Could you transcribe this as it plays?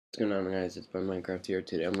What's going on, guys? It's Minecraft here.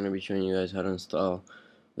 Today I'm going to be showing you guys how to install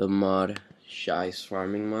the mod Shy's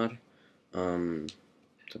Farming mod.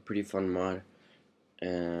 It's a pretty fun mod,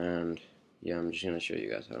 and yeah, I'm just going to show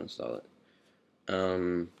you guys how to install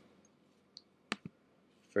it.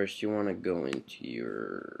 First you want to go into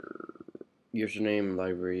your username,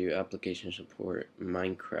 library, application support,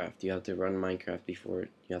 Minecraft. You have to run Minecraft before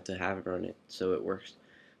you have to have it run it so it works.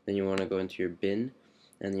 Then you want to go into your bin,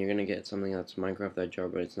 and you're gonna get something that's Minecraft.jar,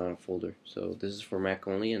 but it's not a folder. So this is for Mac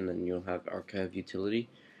only, and then you'll have archive utility.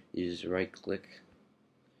 You just right click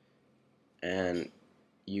and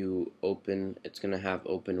you open. It's gonna have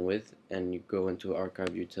open with, and you go into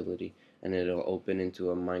archive utility, and it'll open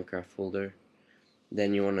into a Minecraft folder.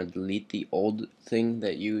 Then you want to delete the old thing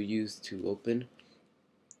that you used to open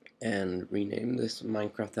and rename this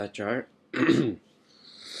Minecraft.jar.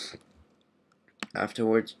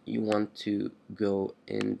 Afterwards, you want to go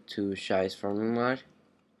into Shy's Farming mod,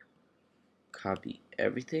 copy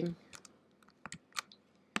everything,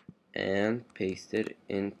 and paste it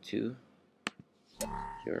into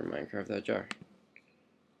your Minecraft.jar.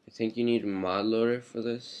 I think you need a mod loader for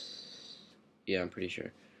this. Yeah, I'm pretty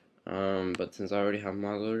sure. But since I already have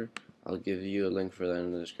mod loader, I'll give you a link for that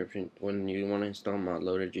in the description. When you want to install mod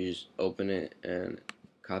loader, you just open it and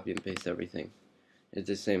copy and paste everything. It's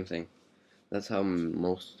the same thing. That's how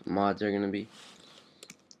most mods are gonna be.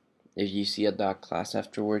 If you see a .class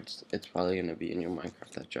afterwards, it's probably gonna be in your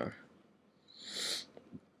Minecraft.jar.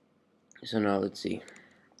 So now let's see.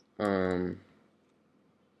 As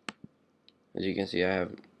you can see, I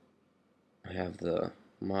have the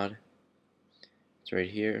mod. It's right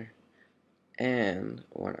here. And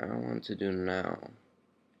what I want to do now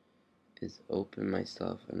is open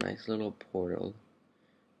myself a nice little portal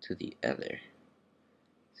to the Ether,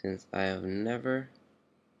 since I have never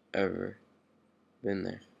ever been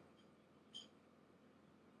there.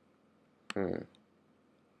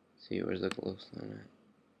 See, where's the glowstone at?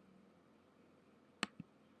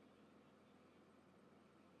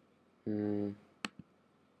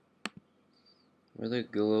 Where the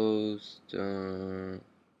glowstone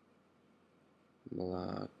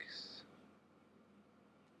blocks?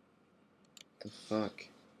 The fuck?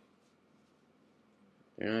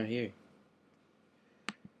 They're not here.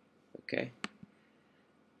 Okay.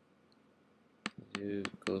 Do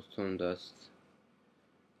glowstone dust.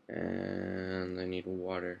 And I need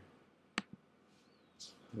water.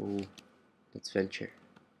 Oh, let's venture.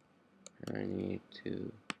 I need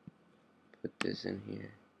to put this in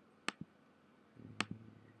here.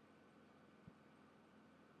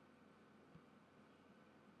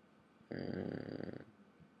 And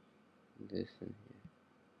this in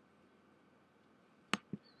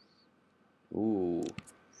here. Ooh,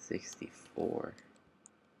 64.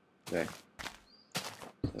 Okay.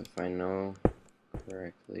 So if I know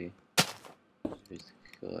correctly, just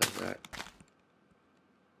go like that.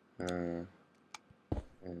 And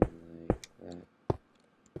like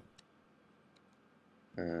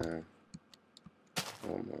that.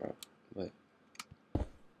 One more up, but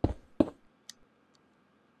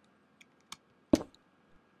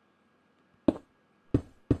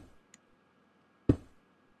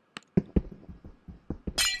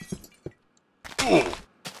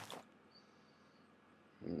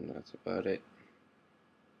and that's about it.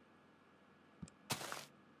 I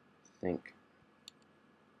think.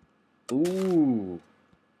 Ooh.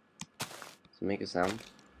 So make a sound.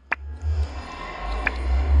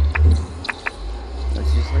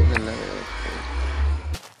 Let's just leave another.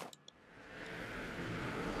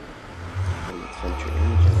 Let's venture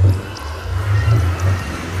into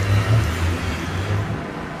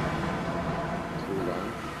too long.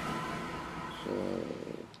 So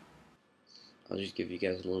I'll just give you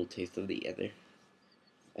guys a little taste of the Ether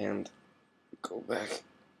and go back.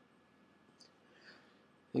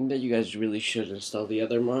 I think that you guys really should install the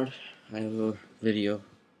other mod. I have a video.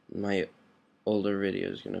 My older video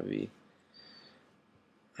is gonna be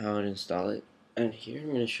how to install it, and here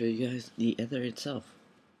I'm gonna show you guys the Ether itself.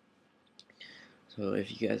 So if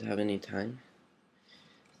you guys have any time,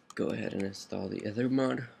 go ahead and install the Ether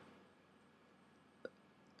mod,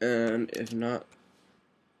 and if not,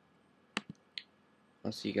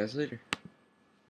 I'll see you guys later.